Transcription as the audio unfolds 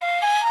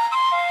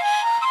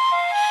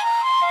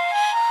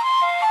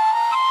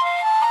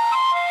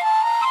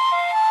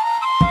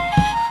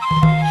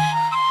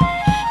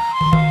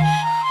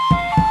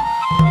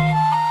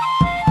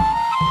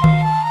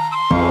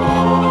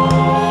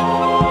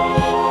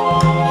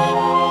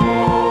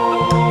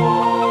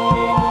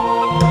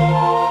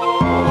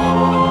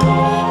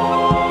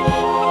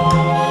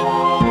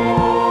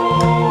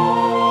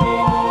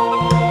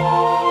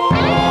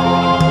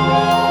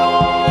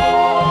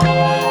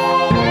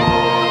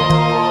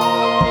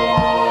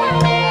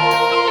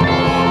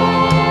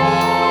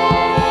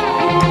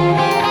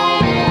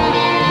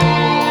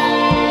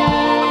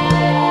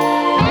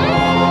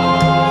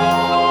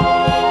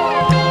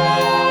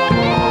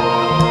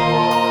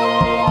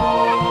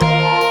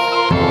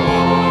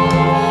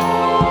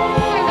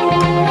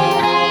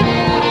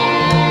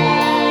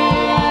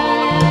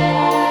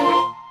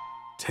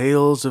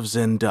Hills of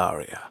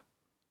Zendaria.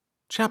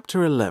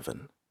 Chapter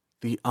 11.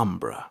 The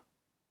Umbra.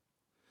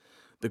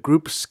 The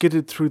group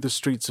skidded through the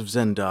streets of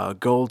Zendar,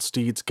 gold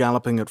steeds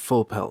galloping at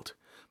full pelt.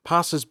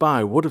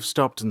 Passers-by would have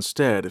stopped and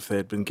stared if they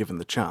had been given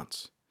the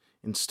chance.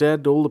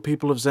 Instead, all the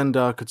people of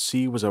Zendar could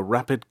see was a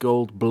rapid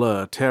gold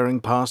blur tearing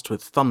past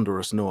with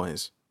thunderous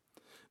noise.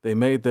 They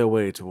made their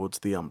way towards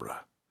the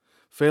Umbra.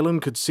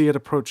 Phelan could see it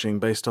approaching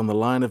based on the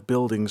line of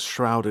buildings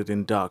shrouded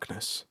in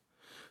darkness.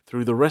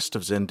 Through the rest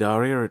of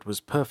Zendaria it was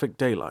perfect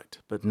daylight,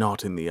 but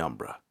not in the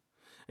Umbra.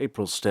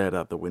 April stared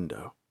out the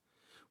window.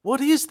 "What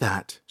is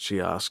that?"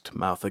 she asked,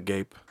 mouth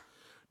agape.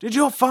 "Did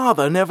your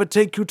father never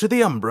take you to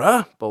the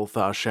Umbra?"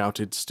 Bolthar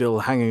shouted, still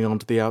hanging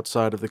onto the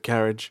outside of the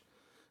carriage.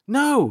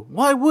 "No,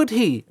 why would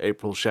he?"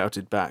 April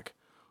shouted back.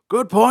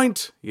 "Good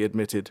point," he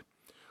admitted.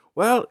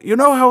 "Well, you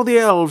know how the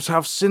elves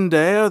have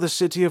Sindair, the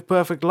city of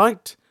perfect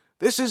light?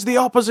 This is the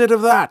opposite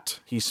of that,"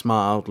 he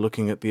smiled,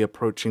 looking at the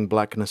approaching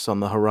blackness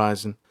on the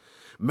horizon.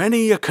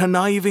 "Many a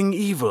conniving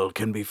evil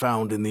can be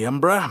found in the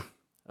Umbra."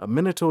 A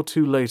minute or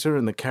two later,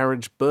 and the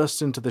carriage burst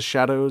into the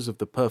shadows of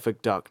the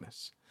perfect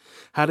darkness.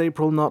 Had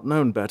April not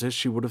known better,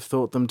 she would have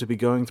thought them to be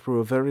going through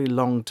a very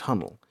long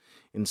tunnel.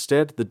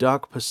 Instead, the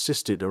dark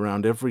persisted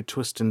around every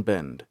twist and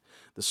bend.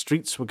 The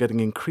streets were getting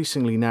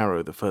increasingly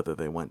narrow the further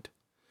they went.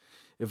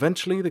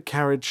 Eventually, the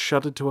carriage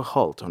shuddered to a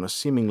halt on a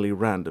seemingly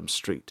random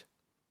street.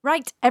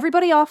 "Right,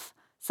 everybody off.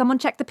 Someone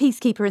check the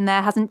peacekeeper in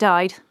there hasn't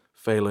died,"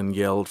 Phelan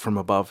yelled from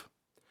above.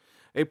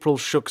 April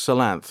shook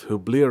Salanth, who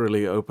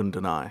blearily opened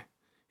an eye.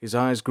 His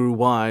eyes grew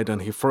wide,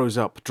 and he froze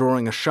up,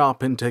 drawing a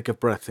sharp intake of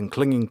breath and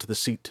clinging to the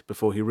seat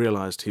before he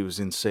realized he was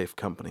in safe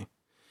company.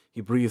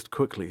 He breathed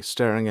quickly,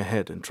 staring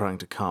ahead and trying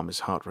to calm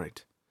his heart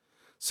rate.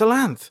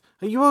 "Salanth,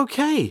 are you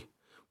okay?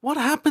 What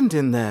happened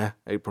in there?"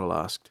 April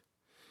asked.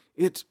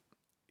 It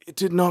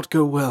did not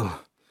go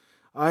well.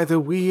 Either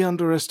we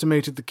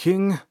underestimated the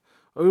king,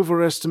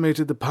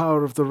 overestimated the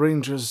power of the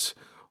Rangers,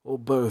 or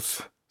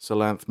both."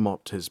 Salanth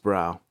mopped his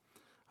brow.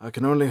 "I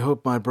can only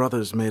hope my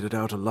brothers made it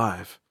out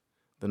alive."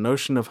 The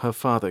notion of her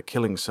father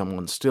killing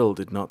someone still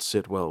did not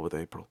sit well with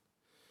April.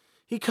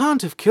 "He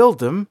can't have killed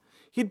them.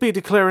 He'd be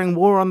declaring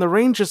war on the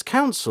Rangers'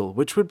 Council,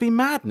 which would be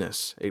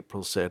madness,"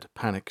 April said,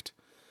 panicked.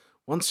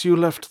 "Once you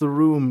left the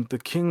room, the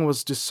king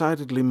was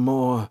decidedly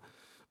more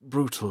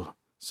brutal."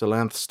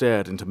 Salanth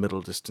stared into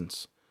middle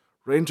distance.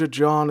 "Ranger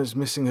John is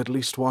missing at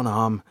least one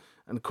arm,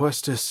 and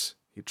Questis—"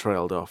 he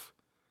trailed off.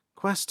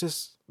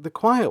 "Questis, the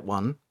quiet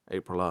one?"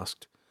 April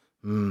asked.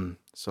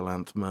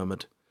 Salanth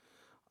murmured.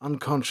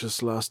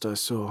 "Unconscious last I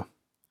saw."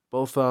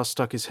 Bolthar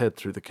stuck his head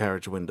through the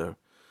carriage window.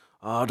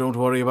 Don't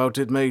worry about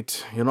it,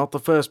 mate. You're not the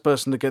first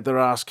person to get their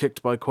ass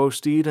kicked by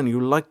Quosteed, and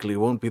you likely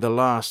won't be the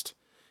last."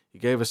 He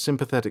gave a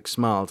sympathetic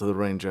smile to the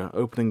ranger,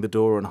 opening the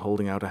door and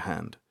holding out a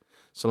hand.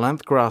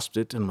 Salanth grasped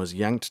it and was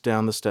yanked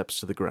down the steps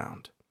to the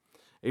ground.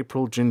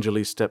 April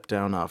gingerly stepped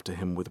down after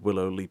him, with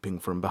Willow leaping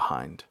from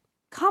behind.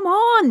 "Come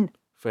on!"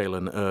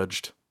 Phelan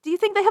urged. "Do you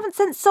think they haven't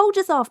sent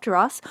soldiers after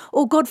us?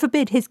 Or, God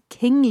forbid, his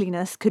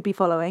kingliness could be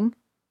following?"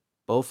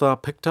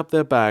 Bolthar picked up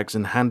their bags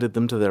and handed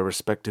them to their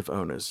respective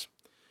owners.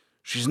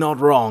 "She's not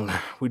wrong.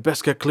 We'd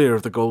best get clear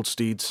of the gold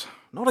steeds.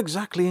 Not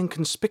exactly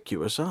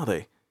inconspicuous, are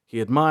they?"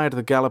 He admired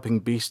the galloping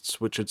beasts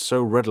which had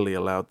so readily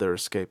allowed their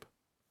escape.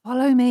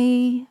 "Follow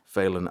me,"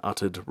 Phelan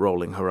uttered,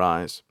 rolling her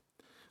eyes.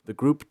 The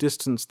group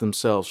distanced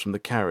themselves from the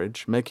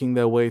carriage, making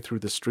their way through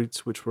the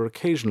streets which were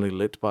occasionally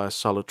lit by a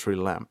solitary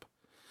lamp.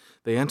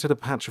 They entered a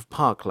patch of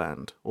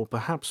parkland, or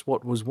perhaps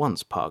what was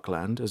once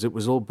parkland, as it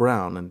was all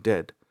brown and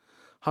dead.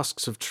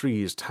 Husks of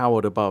trees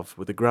towered above,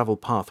 with a gravel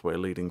pathway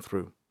leading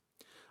through.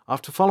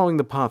 After following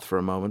the path for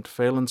a moment,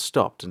 Phelan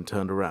stopped and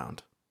turned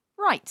around.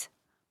 "Right.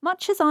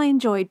 Much as I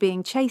enjoyed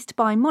being chased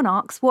by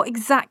monarchs, what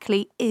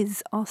exactly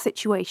is our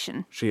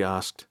situation?" she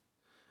asked.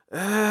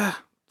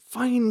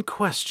 Fine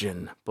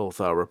question,"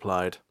 Bolthar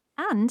replied.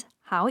 "And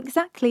how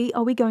exactly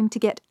are we going to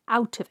get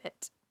out of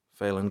it?"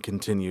 Phelan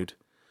continued.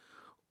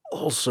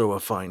 "Also a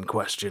fine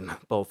question,"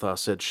 Bolthar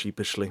said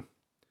sheepishly.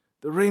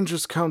 "The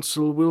Rangers'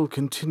 Council will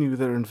continue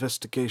their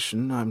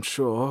investigation, I'm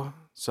sure,"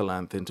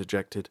 Salanth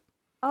interjected.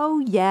 "Oh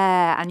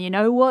yeah, and you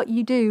know what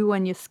you do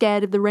when you're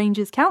scared of the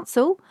Rangers'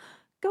 Council?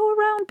 Go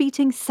around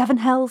beating seven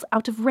hells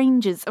out of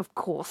Rangers, of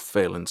course."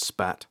 Phelan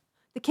spat.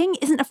 "The king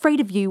isn't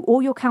afraid of you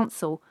or your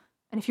council,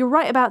 and if you're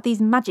right about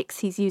these magics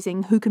he's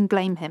using, who can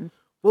blame him?"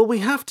 "Well, we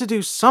have to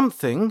do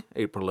something,"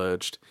 April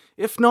urged.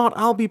 "If not,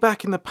 I'll be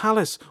back in the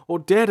palace, or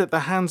dead at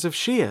the hands of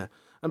Shia,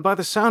 and by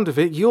the sound of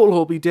it, you'll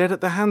all be dead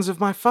at the hands of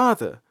my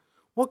father.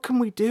 What can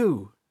we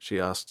do?" she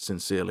asked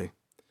sincerely.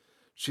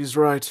 "She's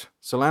right."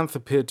 Salanth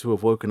appeared to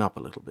have woken up a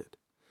little bit.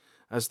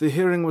 "As the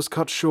hearing was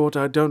cut short,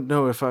 I don't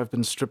know if I've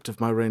been stripped of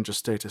my ranger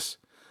status.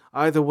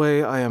 Either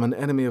way, I am an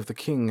enemy of the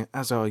king,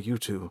 as are you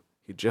two."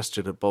 He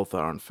gestured at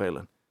Bolthar and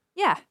Phelan.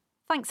 "Yeah,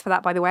 thanks for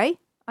that, by the way.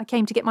 I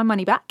came to get my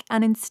money back,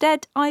 and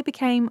instead I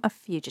became a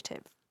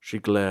fugitive." She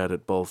glared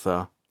at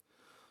Bolthar.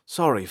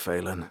 "Sorry,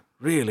 Phelan.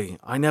 Really,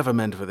 I never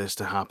meant for this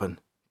to happen."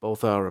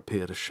 Bolthar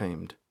appeared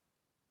ashamed.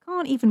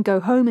 "Can't even go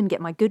home and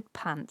get my good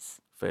pants."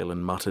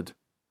 Phelan muttered.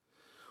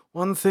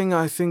 One thing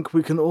I think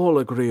we can all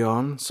agree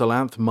on,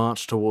 Salanth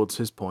marched towards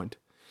his point,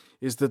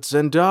 is that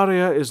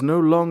Zendaria is no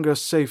longer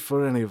safe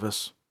for any of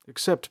us,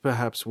 except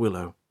perhaps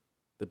Willow.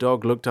 The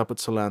dog looked up at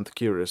Salanth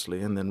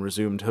curiously and then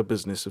resumed her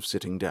business of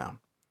sitting down.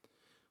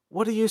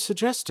 What are you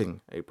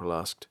suggesting? April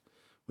asked.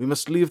 We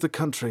must leave the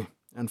country,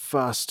 and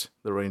fast,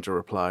 the ranger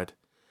replied.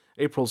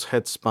 April's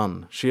head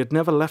spun. She had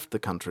never left the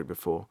country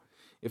before.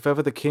 If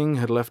ever the king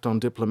had left on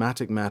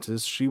diplomatic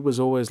matters, she was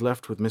always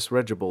left with Miss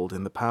Regibald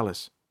in the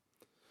palace.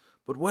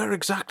 But where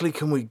exactly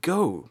can we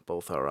go?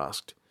 Bolthar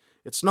asked.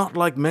 It's not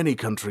like many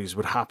countries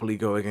would happily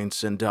go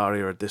against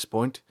Zendaria at this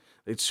point.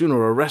 They'd sooner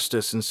arrest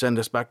us and send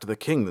us back to the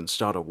king than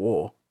start a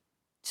war.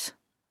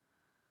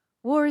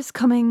 War is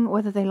coming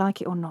whether they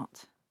like it or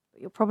not.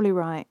 But you're probably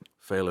right.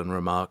 Phelan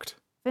remarked.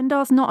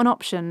 Vindar's not an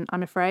option,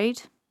 I'm afraid.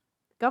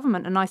 The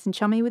government are nice and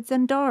chummy with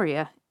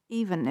Zendaria,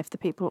 even if the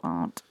people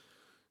aren't.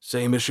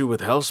 Same issue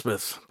with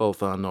Helspeth,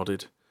 Bolthar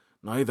nodded.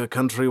 Neither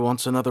country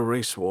wants another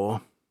race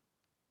war.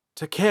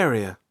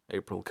 Tecaria,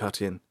 April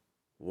cut in.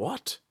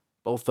 What?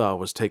 Bolthar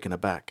was taken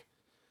aback.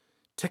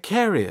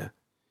 Tecaria.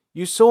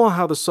 You saw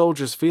how the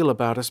soldiers feel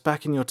about us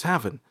back in your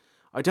tavern.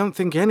 I don't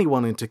think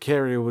anyone in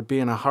Tecaria would be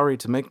in a hurry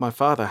to make my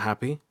father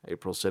happy,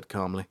 April said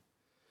calmly.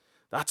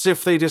 That's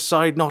if they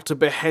decide not to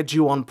behead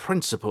you on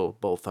principle,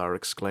 Bolthar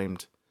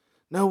exclaimed.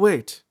 No,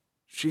 wait.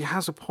 She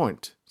has a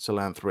point,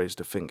 Salanth raised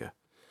a finger.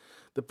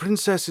 The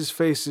princess's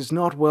face is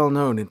not well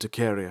known in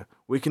Tecaria.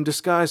 We can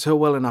disguise her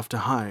well enough to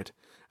hide,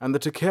 and the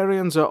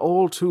Tecarians are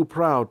all too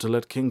proud to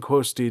let King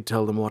Quosteed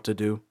tell them what to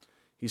do.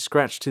 He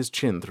scratched his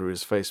chin through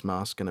his face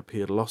mask and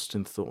appeared lost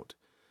in thought.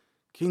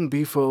 King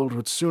Befold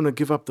would sooner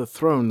give up the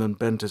throne than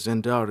bend to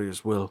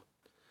Zendaria's will.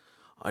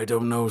 I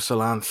don't know,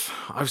 Salanth.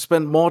 I've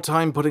spent more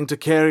time putting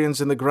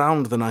Tecarians in the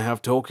ground than I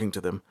have talking to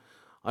them.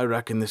 I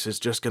reckon this is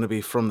just going to be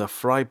from the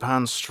fry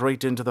pan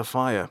straight into the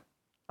fire.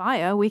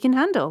 Fire we can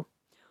handle.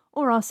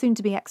 Or our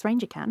soon-to-be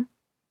ex-ranger can.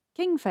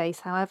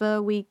 Kingface,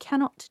 however, we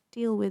cannot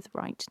deal with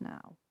right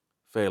now.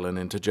 Phelan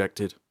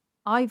interjected.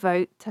 I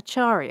vote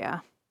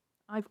Tacharia.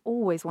 I've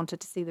always wanted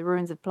to see the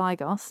ruins of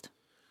Plygost.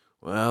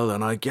 Well,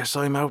 then I guess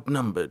I'm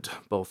outnumbered,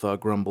 Bolthar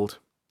grumbled.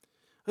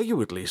 Are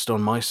you at least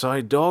on my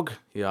side, dog?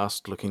 He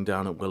asked, looking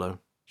down at Willow.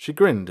 She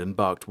grinned and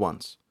barked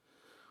once.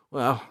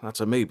 Well, that's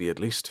a maybe at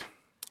least.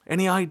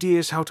 Any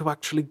ideas how to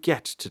actually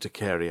get to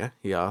Tecaria?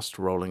 He asked,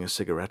 rolling a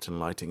cigarette and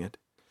lighting it.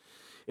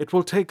 It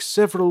will take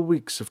several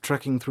weeks of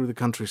trekking through the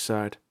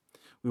countryside.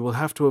 We will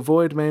have to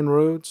avoid main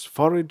roads,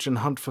 forage and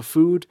hunt for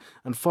food,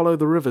 and follow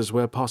the rivers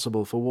where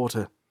possible for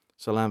water.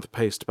 Salanth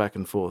paced back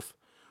and forth,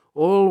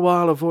 all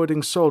while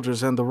avoiding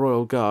soldiers and the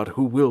royal guard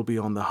who will be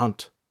on the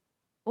hunt.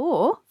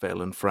 Or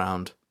Phelan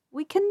frowned.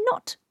 We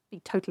cannot be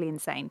totally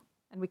insane,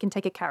 and we can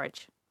take a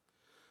carriage.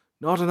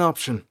 Not an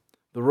option.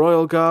 The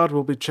royal guard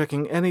will be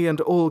checking any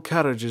and all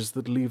carriages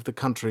that leave the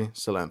country,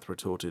 Salanth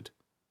retorted.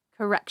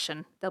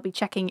 Correction. They'll be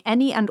checking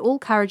any and all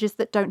carriages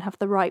that don't have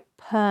the right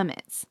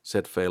permits,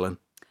 said Phelan.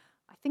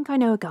 I think I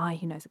know a guy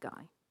who knows a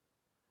guy.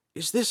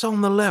 Is this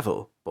on the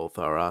level?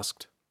 Bolthar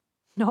asked.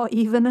 Not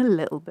even a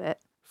little bit,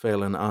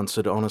 Phelan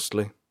answered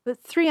honestly. But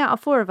 3 out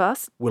of 4 of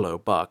us... Willow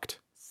barked.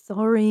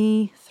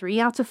 Sorry, 3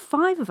 out of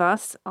 5 of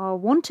us are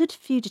wanted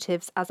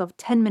fugitives as of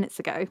 10 minutes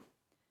ago.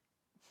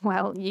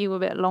 Well, you a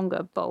bit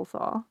longer,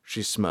 Bolthar.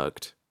 She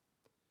smirked.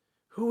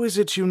 Who is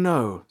it you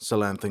know?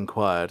 Salanth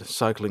inquired,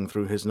 cycling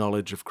through his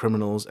knowledge of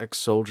criminals,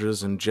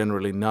 ex-soldiers, and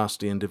generally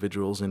nasty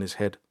individuals in his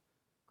head.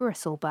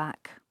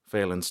 Gristleback,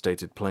 Phelan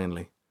stated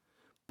plainly.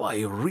 By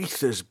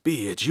Aretha's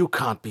beard, you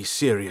can't be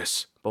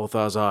serious.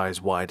 Bolthar's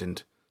eyes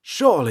widened.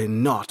 Surely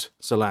not,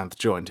 Salanth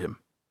joined him.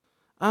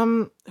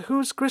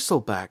 Who's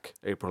Gristleback?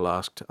 April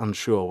asked,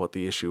 unsure what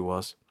the issue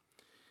was.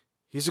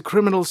 He's a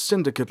criminal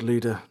syndicate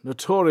leader,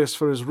 notorious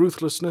for his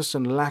ruthlessness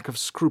and lack of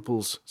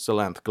scruples,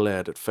 Salanth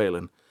glared at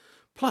Phelan.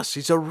 Plus,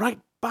 he's a right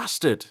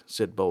bastard,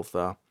 said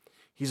Bolthar.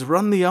 He's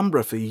run the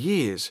Umbra for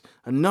years,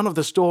 and none of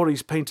the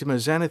stories paint him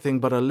as anything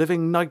but a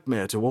living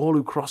nightmare to all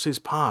who cross his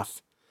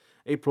path.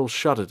 April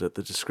shuddered at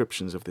the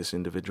descriptions of this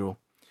individual.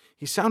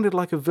 He sounded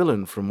like a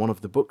villain from one of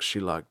the books she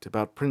liked,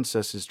 about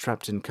princesses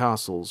trapped in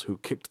castles who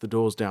kicked the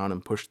doors down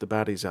and pushed the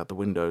baddies out the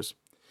windows.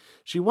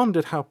 She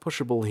wondered how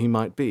pushable he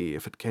might be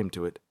if it came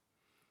to it.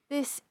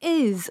 This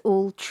is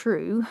all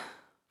true,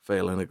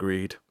 Phelan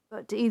agreed.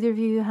 But do either of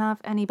you have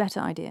any better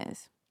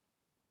ideas?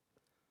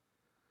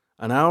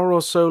 An hour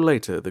or so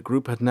later, the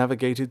group had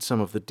navigated some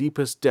of the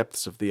deepest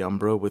depths of the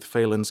Umbra with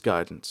Phelan's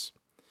guidance.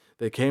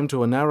 They came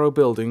to a narrow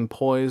building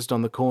poised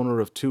on the corner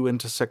of 2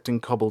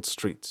 intersecting cobbled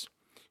streets.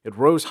 It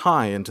rose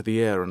high into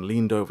the air and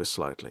leaned over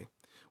slightly.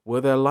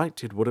 Were there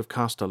light, it would have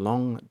cast a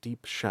long,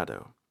 deep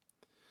shadow.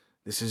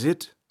 This is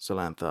it?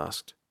 Salanth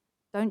asked.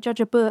 Don't judge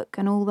a book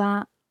and all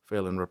that,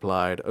 Phelan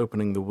replied,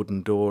 opening the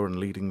wooden door and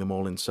leading them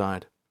all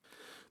inside.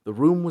 The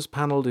room was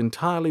panelled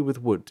entirely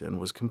with wood and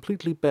was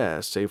completely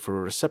bare save for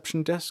a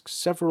reception desk,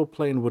 several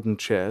plain wooden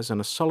chairs, and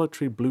a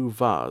solitary blue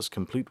vase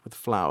complete with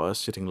flowers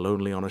sitting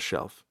lonely on a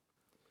shelf.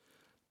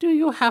 Do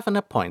you have an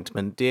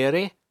appointment,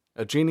 dearie?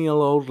 A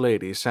genial old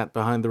lady sat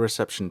behind the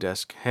reception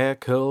desk, hair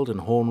curled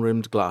and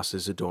horn-rimmed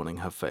glasses adorning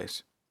her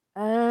face.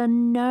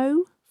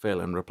 No.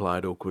 Phelan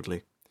replied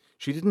awkwardly.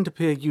 She didn't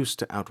appear used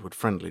to outward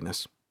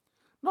friendliness.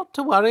 Not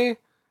to worry.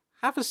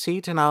 Have a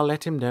seat and I'll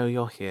let him know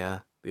you're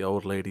here, the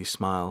old lady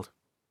smiled.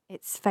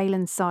 It's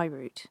Phelan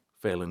Syroot.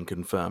 Phelan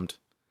confirmed.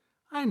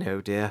 I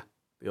know, dear.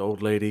 The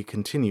old lady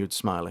continued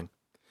smiling.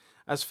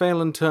 As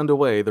Phelan turned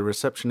away, the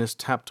receptionist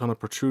tapped on a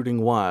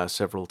protruding wire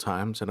several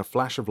times, and a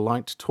flash of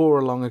light tore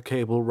along a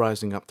cable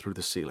rising up through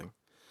the ceiling.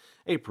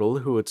 April,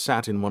 who had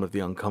sat in one of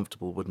the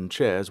uncomfortable wooden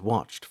chairs,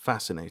 watched,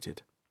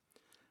 fascinated.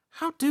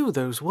 How do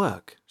those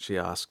work? She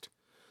asked.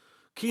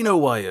 Kino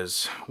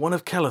wires, one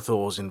of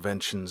Kelethor's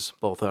inventions,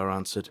 Bolthar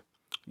answered.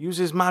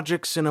 Uses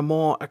magics in a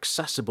more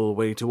accessible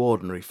way to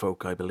ordinary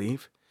folk, I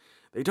believe.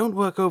 They don't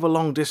work over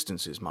long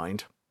distances,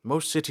 mind.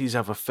 Most cities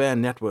have a fair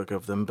network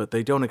of them, but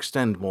they don't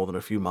extend more than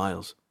a few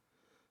miles.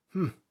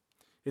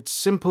 It's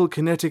simple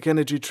kinetic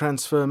energy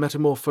transfer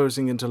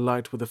metamorphosing into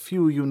light with a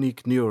few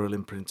unique neural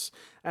imprints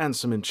and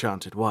some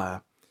enchanted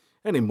wire.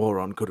 Any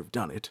moron could have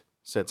done it,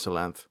 said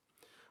Salanth.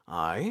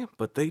 Aye,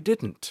 but they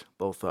didn't,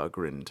 Bolthar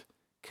grinned.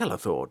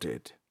 Kelethor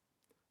did.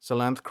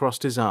 Salanth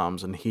crossed his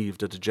arms and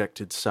heaved a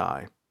dejected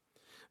sigh.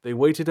 They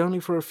waited only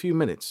for a few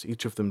minutes,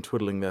 each of them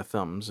twiddling their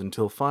thumbs,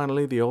 until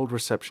finally the old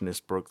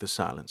receptionist broke the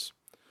silence.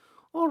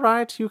 All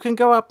right, you can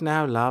go up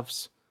now,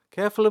 loves.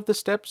 Careful of the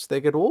steps, they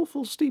get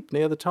awful steep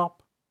near the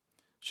top.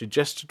 She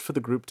gestured for the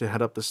group to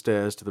head up the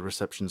stairs to the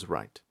reception's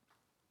right.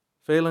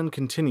 Phelan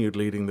continued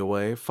leading the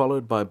way,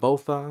 followed by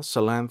Bolthar,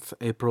 Salanth,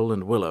 April,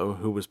 and Willow,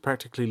 who was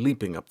practically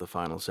leaping up the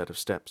final set of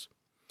steps.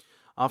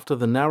 After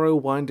the narrow,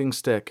 winding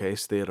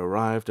staircase, they had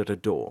arrived at a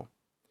door.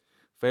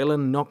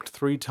 Phelan knocked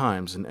 3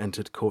 times and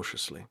entered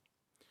cautiously.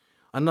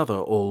 Another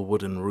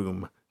all-wooden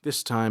room,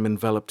 this time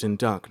enveloped in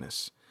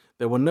darkness.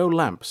 There were no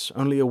lamps,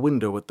 only a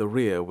window at the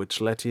rear which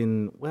let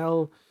in,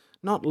 well,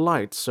 not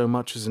light so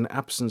much as an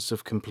absence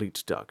of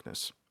complete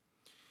darkness.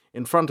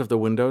 In front of the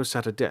window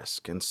sat a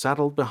desk, and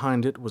saddled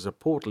behind it was a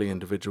portly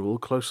individual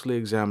closely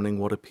examining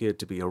what appeared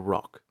to be a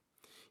rock.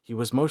 He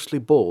was mostly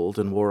bald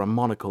and wore a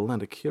monocle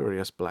and a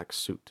curious black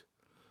suit.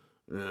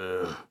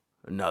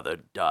 Another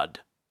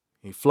dud.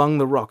 He flung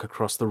the rock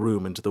across the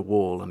room into the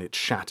wall, and it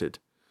shattered.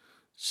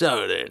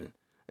 So then,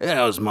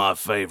 how's my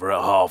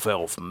favourite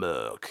half-elf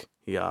merc?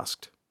 He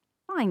asked.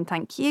 Fine,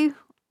 thank you.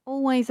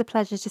 Always a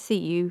pleasure to see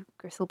you,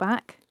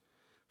 Gristleback.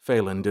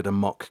 Phelan did a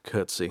mock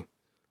curtsy.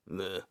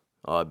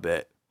 I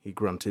bet, he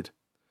grunted.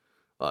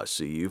 I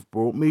see you've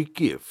brought me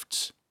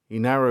gifts. He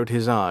narrowed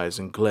his eyes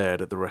and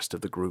glared at the rest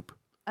of the group.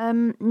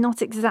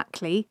 Not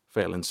exactly,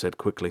 Phelan said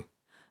quickly.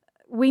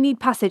 We need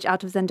passage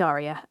out of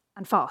Zendaria,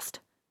 and fast.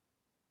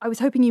 I was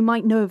hoping you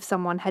might know of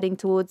someone heading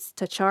towards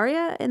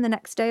Tacharia in the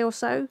next day or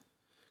so.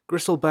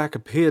 Gristleback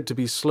appeared to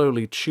be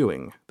slowly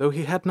chewing, though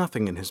he had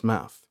nothing in his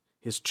mouth.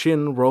 His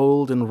chin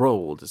rolled and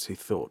rolled as he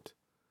thought.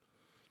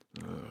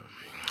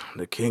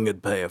 The king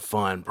would pay a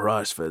fine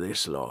price for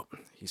this lot.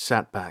 He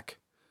sat back.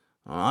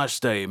 I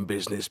stay in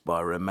business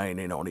by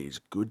remaining on his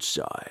good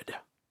side.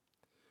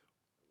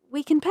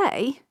 We can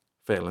pay?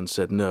 Phelan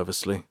said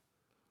nervously.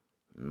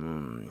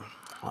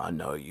 I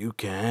know you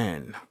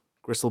can.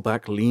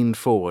 Gristleback leaned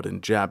forward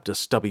and jabbed a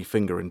stubby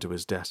finger into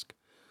his desk.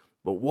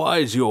 But why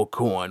is your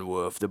coin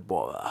worth the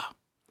bother?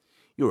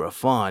 You're a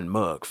fine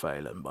merc,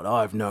 Phelan, but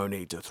I've no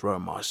need to throw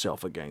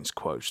myself against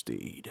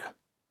Quosteed.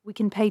 We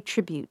can pay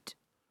tribute.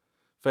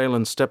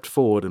 Phelan stepped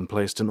forward and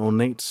placed an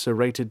ornate,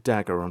 serrated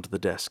dagger onto the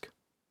desk.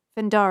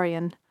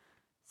 Vendarian.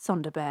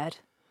 Sonderbaird.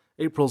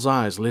 April's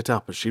eyes lit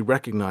up as she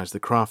recognized the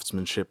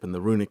craftsmanship and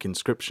the runic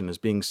inscription as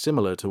being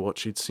similar to what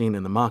she'd seen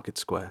in the market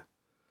square.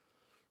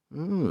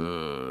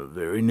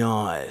 Very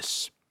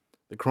nice.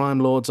 The crime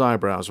lord's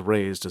eyebrows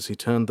raised as he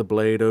turned the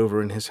blade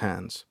over in his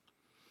hands.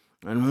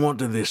 And what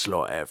do this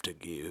lot have to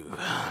give?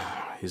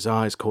 His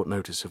eyes caught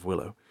notice of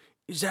Willow.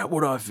 Is that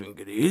what I think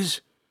it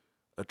is?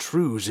 A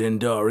true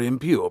Zendarian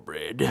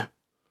purebred?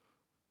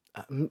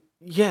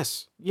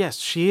 Yes,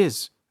 she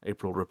is,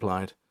 April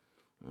replied.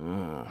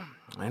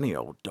 Any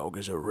old dog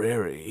is a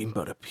rarity,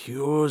 but a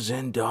pure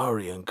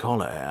Zendarian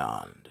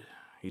collarhound.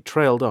 He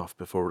trailed off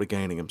before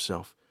regaining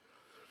himself.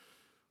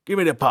 Give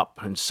me the pup,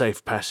 and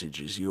safe passage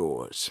is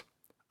yours.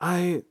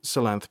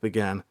 Salanth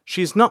began.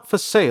 She's not for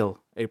sale,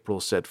 April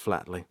said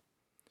flatly.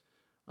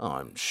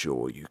 I'm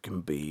sure you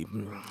can be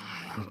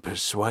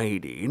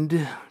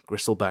persuaded.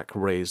 Gristleback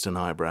raised an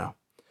eyebrow.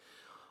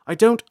 I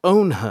don't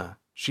own her.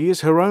 She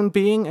is her own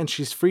being, and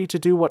she's free to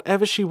do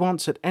whatever she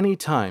wants at any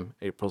time,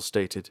 April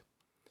stated.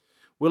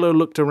 Willow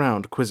looked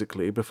around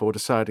quizzically before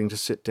deciding to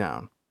sit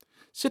down.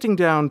 Sitting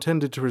down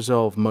tended to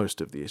resolve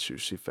most of the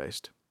issues she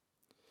faced.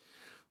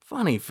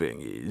 Funny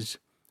thing is,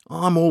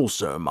 I'm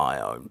also my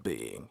own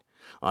being,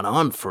 and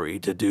I'm free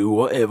to do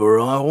whatever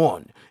I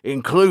want,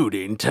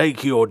 including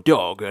take your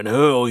dog and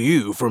hurl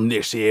you from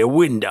this here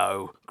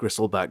window,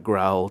 Gristleback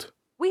growled.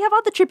 We have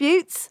other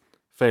tributes,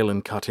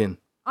 Phelan cut in.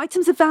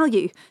 Items of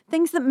value,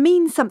 things that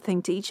mean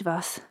something to each of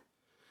us.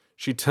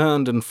 She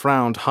turned and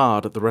frowned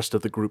hard at the rest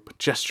of the group,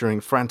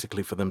 gesturing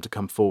frantically for them to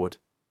come forward.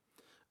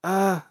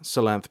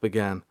 Salanth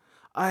began.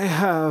 I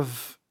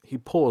have... He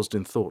paused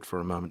in thought for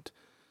a moment.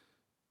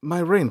 My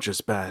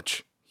ranger's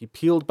badge. He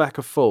peeled back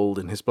a fold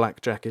in his black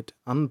jacket,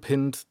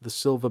 unpinned the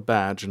silver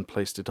badge, and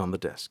placed it on the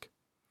desk.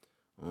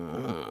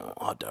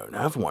 I don't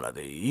have one of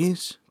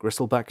these.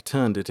 Gristleback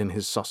turned it in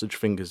his sausage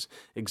fingers,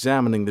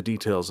 examining the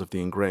details of the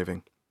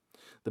engraving.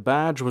 The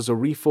badge was a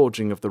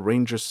reforging of the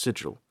Ranger's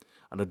sigil,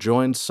 an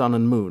adjoined sun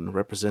and moon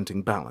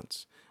representing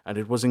balance, and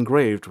it was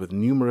engraved with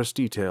numerous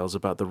details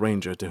about the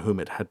Ranger to whom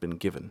it had been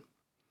given.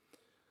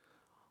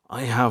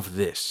 I have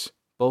this.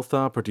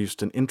 Bolthar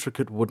produced an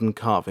intricate wooden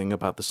carving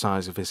about the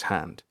size of his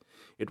hand.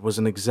 It was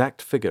an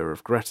exact figure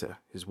of Greta,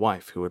 his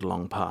wife, who had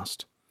long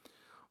passed.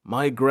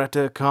 My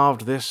Greta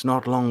carved this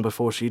not long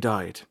before she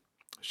died.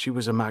 She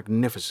was a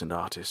magnificent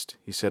artist,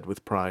 he said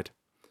with pride.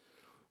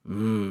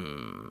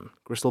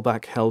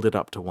 Gristleback held it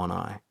up to one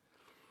eye.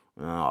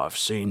 I've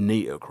seen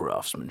neater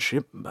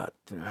craftsmanship, but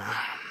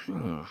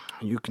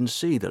you can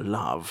see the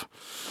love.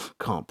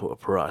 Can't put a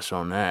price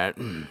on that.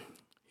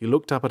 He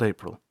looked up at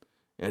April.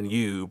 And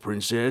you,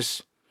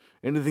 Princess?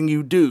 Anything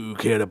you do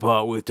care to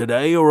part with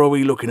today, or are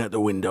we looking at the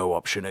window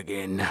option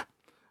again?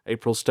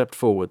 April stepped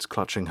forwards,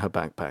 clutching her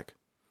backpack.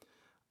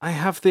 I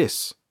have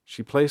this.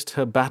 She placed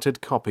her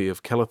battered copy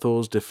of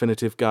Kelethor's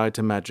Definitive Guide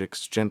to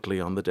Magics gently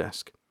on the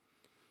desk.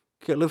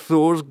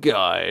 Kelethor's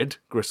Guide?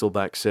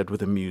 Gristleback said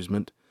with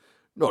amusement.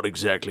 Not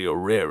exactly a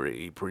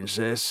rarity,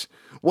 Princess.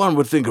 One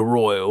would think a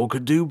royal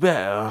could do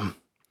better.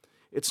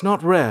 It's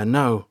not rare,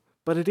 no,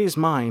 but it is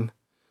mine.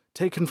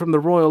 Taken from the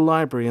Royal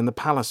Library in the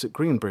palace at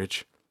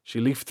Greenbridge. She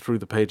leafed through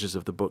the pages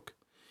of the book.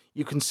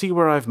 You can see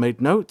where I've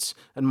made notes,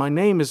 and my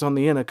name is on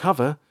the inner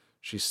cover.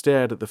 She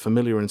stared at the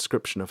familiar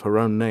inscription of her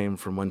own name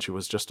from when she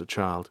was just a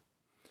child.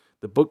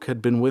 The book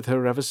had been with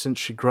her ever since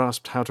she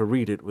grasped how to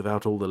read it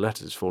without all the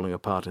letters falling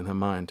apart in her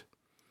mind.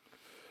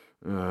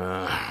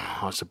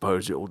 I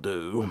suppose it'll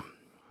do.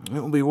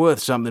 It'll be worth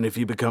something if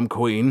you become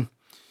queen.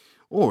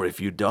 Or if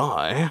you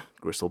die,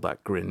 Gristleback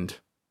grinned.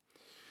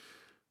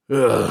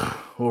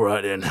 All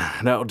right then,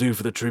 that'll do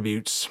for the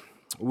tributes.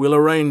 We'll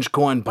arrange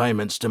coin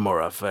payments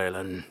tomorrow,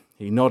 Phelan.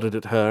 He nodded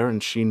at her,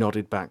 and she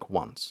nodded back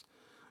once.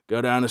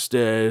 Go down the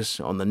stairs,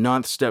 on the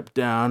 9th step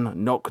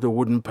down, knock the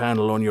wooden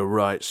panel on your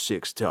right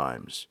 6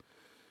 times.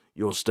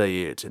 You'll stay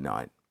here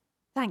tonight.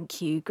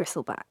 Thank you,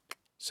 Gristleback,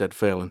 said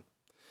Phelan.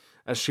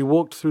 As she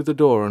walked through the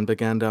door and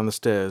began down the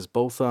stairs,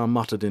 Bolthar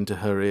muttered into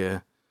her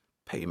ear,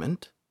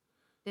 Payment?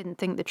 Didn't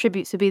think the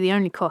tributes would be the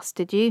only cost,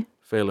 did you?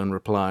 Phelan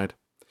replied.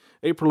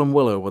 April and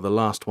Willow were the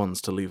last ones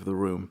to leave the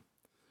room.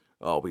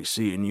 I'll be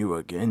seeing you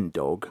again,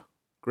 dog.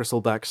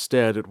 Gristleback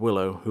stared at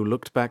Willow, who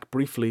looked back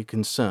briefly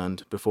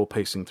concerned before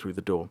pacing through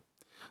the door.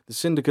 The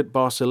syndicate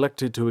boss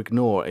elected to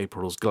ignore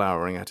April's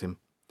glowering at him.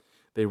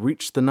 They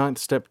reached the 9th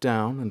step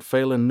down, and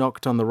Phelan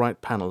knocked on the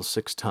right panel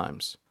 6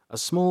 times. A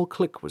small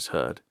click was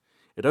heard.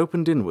 It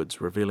opened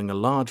inwards, revealing a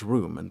large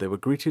room, and they were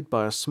greeted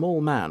by a small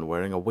man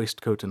wearing a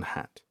waistcoat and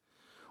hat.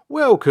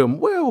 Welcome,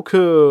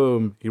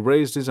 welcome! He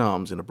raised his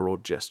arms in a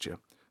broad gesture.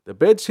 The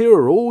beds here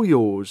are all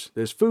yours.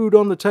 There's food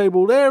on the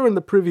table there and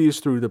the privy is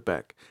through the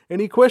back.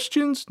 Any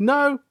questions?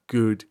 No?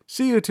 Good.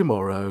 See you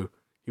tomorrow.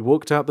 He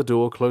walked out the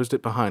door, closed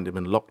it behind him,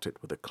 and locked it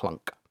with a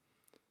clunk.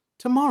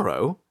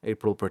 Tomorrow?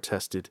 April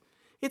protested.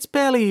 It's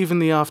barely even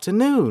the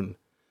afternoon.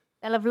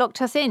 They'll have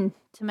locked us in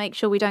to make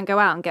sure we don't go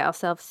out and get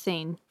ourselves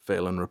seen,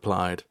 Phelan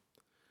replied.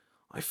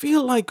 I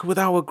feel like with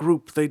our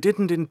group they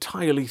didn't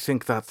entirely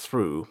think that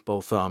through,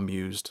 Bolthar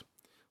mused.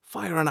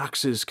 Fire and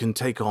axes can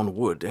take on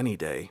wood any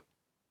day.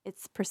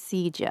 It's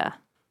procedure.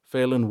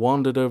 Phelan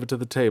wandered over to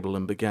the table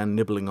and began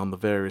nibbling on the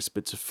various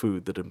bits of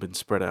food that had been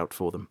spread out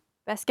for them.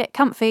 Best get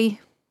comfy.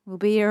 We'll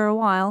be here a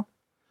while.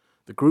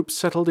 The group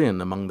settled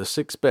in among the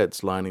 6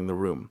 beds lining the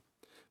room.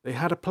 They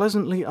had a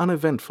pleasantly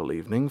uneventful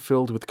evening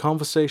filled with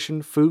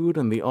conversation, food,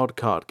 and the odd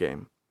card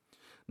game.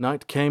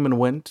 Night came and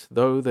went,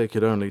 though they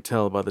could only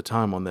tell by the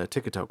time on their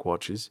tick-tock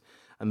watches,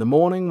 and the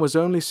morning was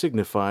only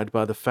signified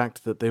by the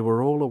fact that they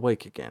were all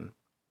awake again.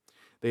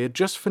 They had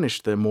just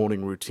finished their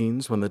morning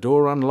routines when the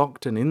door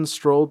unlocked and in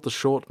strolled the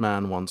short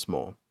man once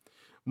more.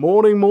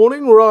 Morning,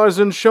 morning, rise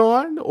and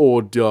shine,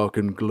 or dark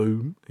and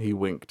gloom, he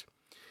winked.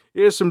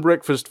 Here's some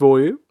breakfast for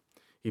you.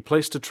 He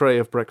placed a tray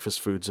of breakfast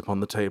foods upon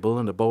the table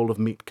and a bowl of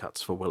meat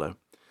cuts for Willow.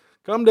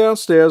 Come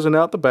downstairs and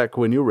out the back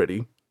when you're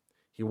ready.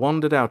 He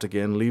wandered out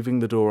again, leaving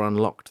the door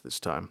unlocked this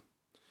time.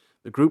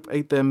 The group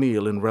ate their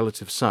meal in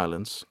relative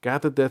silence,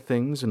 gathered their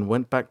things, and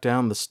went back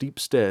down the steep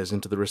stairs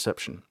into the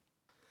reception.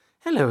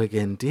 Hello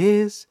again,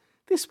 dears.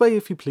 This way,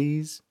 if you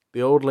please.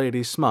 The old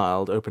lady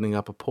smiled, opening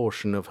up a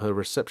portion of her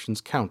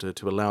reception's counter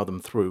to allow them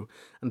through,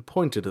 and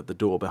pointed at the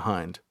door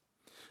behind.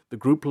 The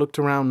group looked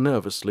around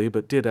nervously,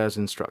 but did as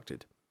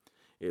instructed.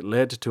 It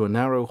led to a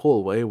narrow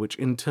hallway, which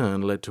in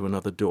turn led to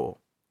another door.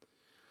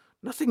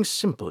 Nothing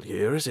simple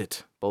here, is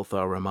it?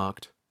 Bolthar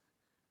remarked.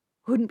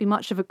 Wouldn't be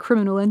much of a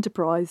criminal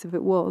enterprise if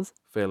it was,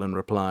 Phelan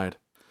replied.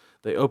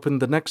 They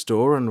opened the next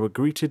door and were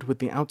greeted with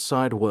the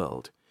outside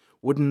world.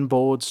 Wooden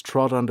boards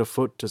trod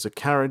underfoot as a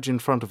carriage in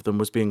front of them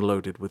was being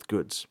loaded with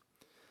goods.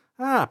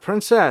 Ah,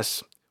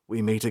 Princess,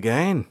 we meet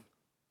again.